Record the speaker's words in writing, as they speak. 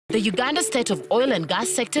The Uganda State of Oil and Gas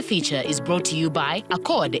Sector feature is brought to you by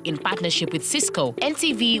Accord in partnership with Cisco,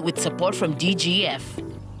 NTV with support from DGF.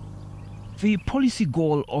 The policy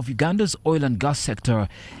goal of Uganda's oil and gas sector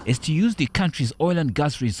is to use the country's oil and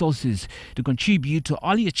gas resources to contribute to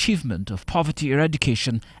early achievement of poverty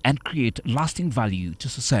eradication and create lasting value to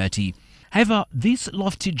society. However, this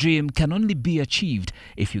lofty dream can only be achieved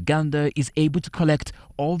if Uganda is able to collect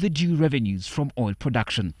all the due revenues from oil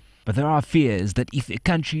production. But there are fears that if the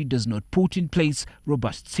country does not put in place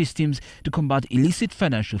robust systems to combat illicit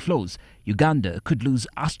financial flows, Uganda could lose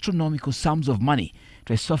astronomical sums of money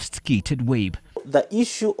to a sophisticated web. The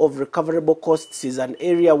issue of recoverable costs is an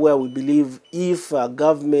area where we believe if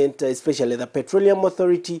government, especially the Petroleum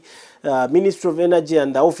Authority, Ministry of Energy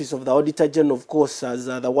and the Office of the Auditor General, of course, as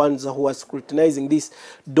the ones who are scrutinizing this,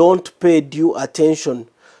 don't pay due attention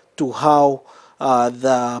to how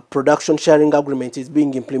the production sharing agreement is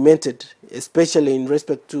being implemented, especially in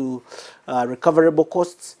respect to recoverable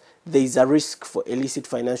costs, there is a risk for illicit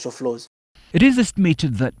financial flows. It is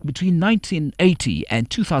estimated that between 1980 and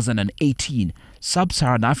 2018,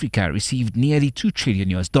 Sub-Saharan Africa received nearly $2 trillion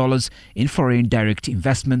in foreign direct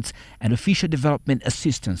investments and official development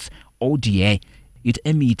assistance, ODA. It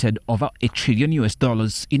emitted over $1 trillion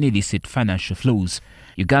in illicit financial flows.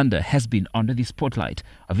 Uganda has been under the spotlight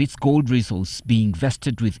of its gold resource being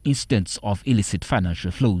vested with incidents of illicit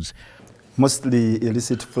financial flows. Mostly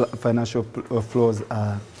illicit financial flows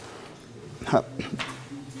are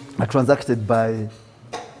transacted by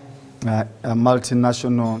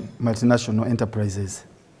multinational enterprises.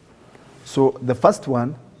 So the first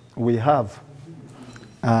one we have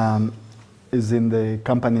is in the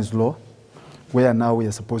company's law, where now we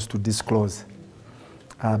are supposed to disclose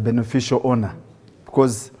beneficial owner.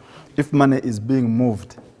 Because if money is being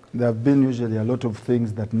moved, there have been usually a lot of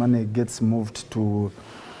things that money gets moved to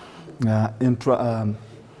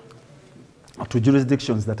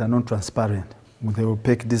jurisdictions that are not transparent. They will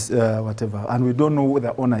pick this, whatever, and we don't know who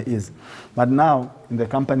the owner is. But now, in the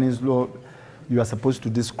company's law, you are supposed to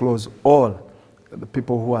disclose all the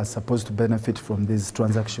people who are supposed to benefit from these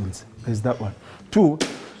transactions. There's that one. Two,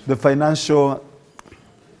 the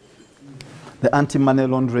anti-money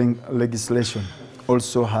laundering legislation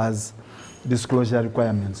also has disclosure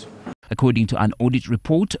requirements. According to an audit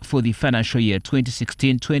report for the financial year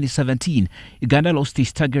 2016-2017, Uganda lost a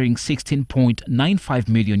staggering $16.95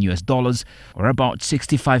 million, or about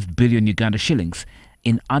 65 billion Uganda shillings,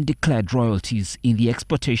 in undeclared royalties in the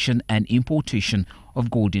exportation and importation of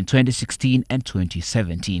gold in 2016 and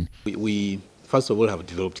 2017. We first of all have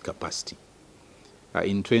developed capacity.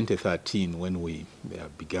 In 2013, when we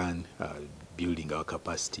began building our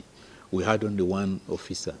capacity, we had only one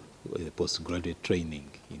officer with postgraduate training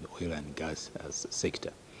in oil and gas as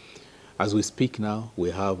sector. As we speak now,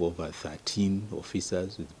 we have over 13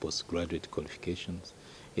 officers with postgraduate qualifications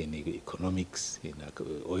in economics, in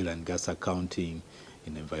oil and gas accounting,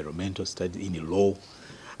 in environmental studies, in law.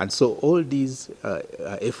 And so all these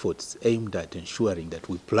efforts aimed at ensuring that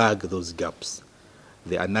we plug those gaps.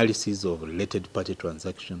 The analysis of related party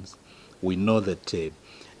transactions. We know that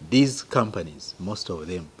these companies, most of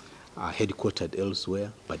them, are headquartered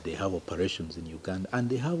elsewhere, but they have operations in Uganda, and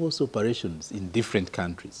they have also operations in different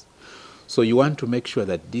countries. So you want to make sure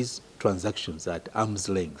that these transactions are at arm's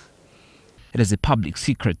length. It is a public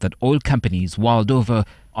secret that oil companies world over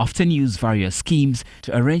often use various schemes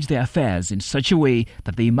to arrange their affairs in such a way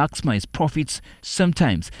that they maximize profits,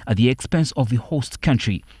 sometimes at the expense of the host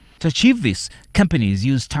country. To achieve this, companies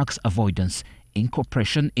use tax avoidance,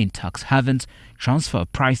 incorporation in tax havens, transfer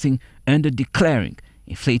pricing, under-declaring,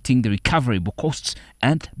 inflating the recoverable costs,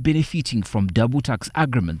 and benefiting from double tax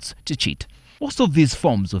agreements to cheat. Most of these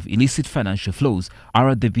forms of illicit financial flows are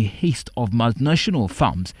at the behest of multinational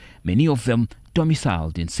firms, many of them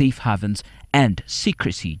domiciled in safe havens and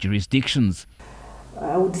secrecy jurisdictions.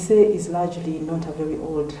 I would say it's largely not a very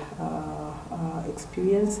old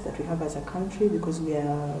experience that we have as a country, because we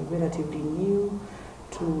are relatively new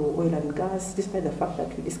to oil and gas, despite the fact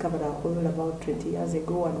that we discovered our oil about 20 years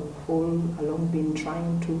ago, and we've all along been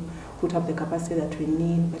trying to put up the capacity that we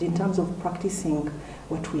need. But in terms of practicing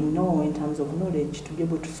what we know, in terms of knowledge, to be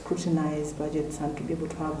able to scrutinize budgets and to be able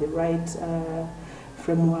to have the right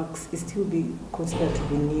frameworks, is still be considered to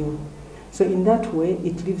be new. So in that way,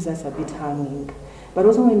 it leaves us a bit hanging. But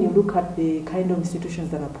also when you look at the kind of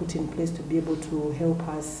institutions that are put in place to be able to help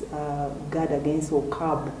us guard against or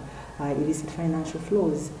curb illicit financial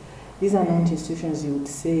flows, these are not institutions you would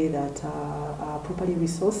say that are properly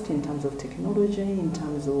resourced in terms of technology, in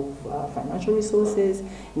terms of financial resources,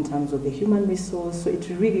 in terms of the human resource. So it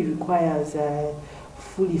really requires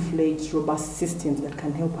fully fledged, robust systems that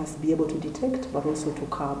can help us be able to detect, but also to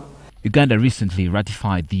curb. Uganda recently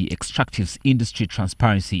ratified the Extractives Industry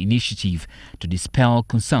Transparency Initiative to dispel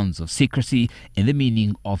concerns of secrecy in the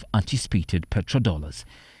meaning of anticipated petrodollars.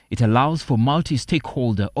 It allows for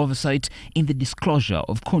multi-stakeholder oversight in the disclosure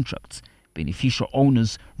of contracts, beneficial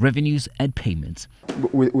owners, revenues and payments.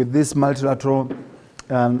 With this multilateral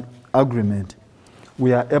agreement,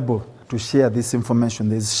 we are able to share this information.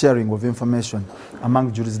 There is sharing of information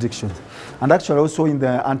among jurisdictions. And actually also in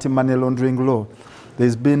the anti-money laundering law,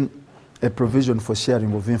 there's been a provision for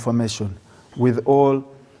sharing of information with all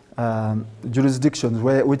jurisdictions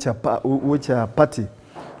which are party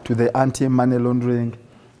to the anti-money laundering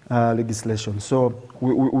legislation. So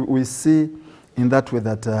we see in that way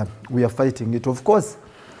that we are fighting it. Of course,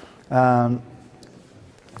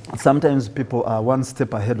 sometimes people are one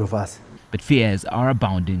step ahead of us. But fears are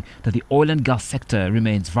abounding that the oil and gas sector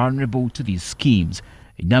remains vulnerable to these schemes.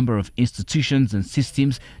 A number of institutions and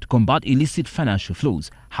systems to combat illicit financial flows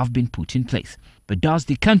have been put in place. But does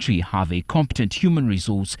the country have a competent human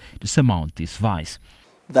resource to surmount this vice?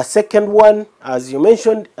 The second one, as you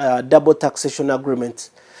mentioned, double taxation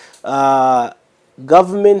agreements.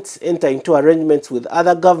 Governments enter into arrangements with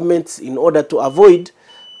other governments in order to avoid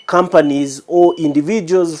companies or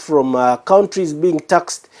individuals from countries being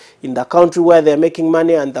taxed in the country where they're making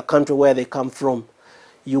money and the country where they come from.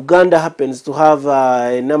 Uganda happens to have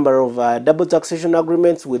a number of double taxation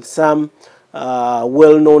agreements with some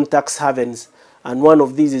well-known tax havens, and one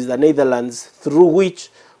of these is the Netherlands, through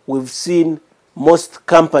which we've seen most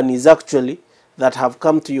companies actually that have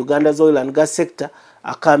come to Uganda's oil and gas sector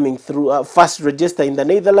are coming through, first register in the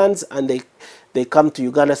Netherlands, and they come to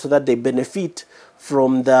Uganda so that they benefit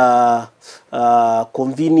from the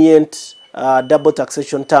convenient double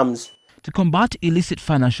taxation terms. To combat illicit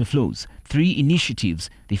financial flows, 3 initiatives,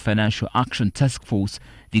 the Financial Action Task Force,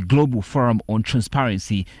 the Global Forum on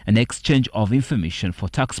Transparency and Exchange of Information for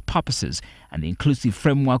Tax Purposes, and the Inclusive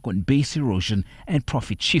Framework on Base Erosion and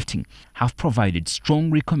Profit Shifting, have provided strong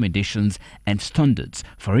recommendations and standards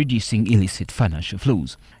for reducing illicit financial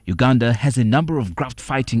flows. Uganda has a number of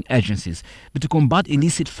graft-fighting agencies, but to combat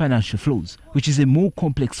illicit financial flows, which is a more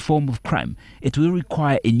complex form of crime, it will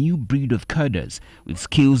require a new breed of cadres with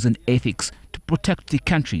skills and ethics to protect the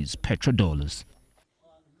country's petrodollars.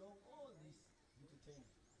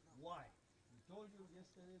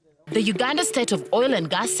 The Uganda State of Oil and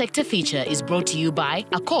Gas Sector feature is brought to you by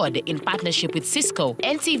Accord in partnership with Cisco,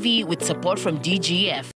 NTV with support from DGF.